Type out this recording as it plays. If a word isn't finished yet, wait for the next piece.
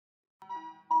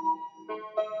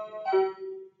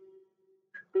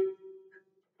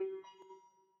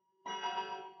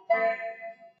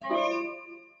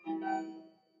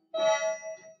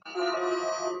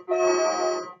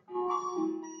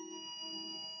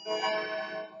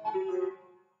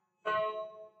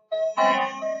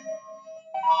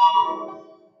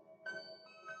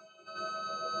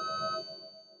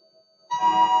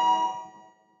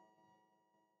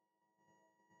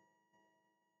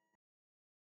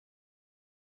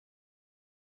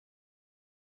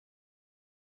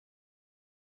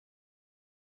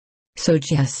So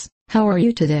Jess, how are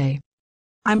you today?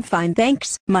 I'm fine,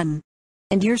 thanks, Mum.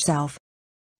 And yourself?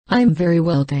 I'm very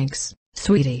well, thanks,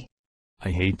 sweetie.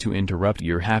 I hate to interrupt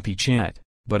your happy chat,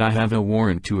 but I have a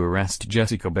warrant to arrest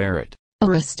Jessica Barrett.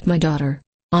 Arrest my daughter?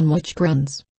 On which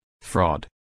grounds? Fraud.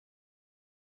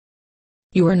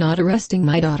 You are not arresting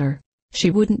my daughter.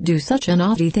 She wouldn't do such a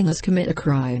naughty thing as commit a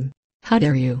crime. How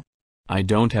dare you? I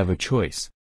don't have a choice.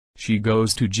 She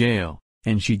goes to jail,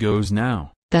 and she goes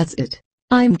now. That's it.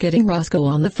 I'm getting Roscoe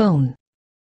on the phone.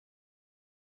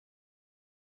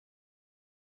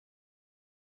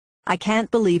 I can't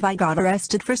believe I got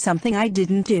arrested for something I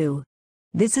didn't do.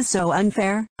 This is so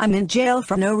unfair. I'm in jail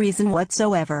for no reason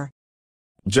whatsoever.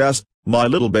 Jess, my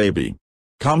little baby.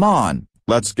 Come on,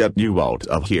 let's get you out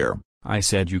of here. I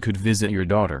said you could visit your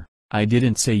daughter. I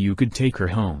didn't say you could take her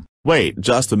home. Wait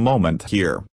just a moment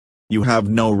here. You have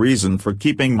no reason for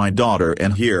keeping my daughter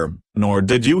in here, nor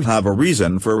did you have a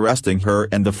reason for arresting her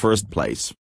in the first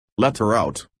place. Let her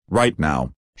out, right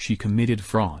now. She committed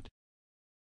fraud.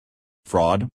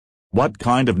 Fraud? What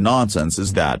kind of nonsense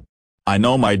is that? I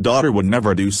know my daughter would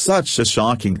never do such a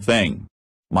shocking thing.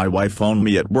 My wife phoned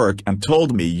me at work and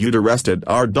told me you'd arrested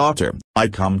our daughter. I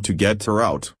come to get her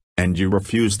out, and you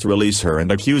refuse to release her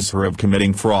and accuse her of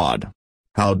committing fraud.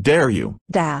 How dare you?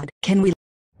 Dad, can we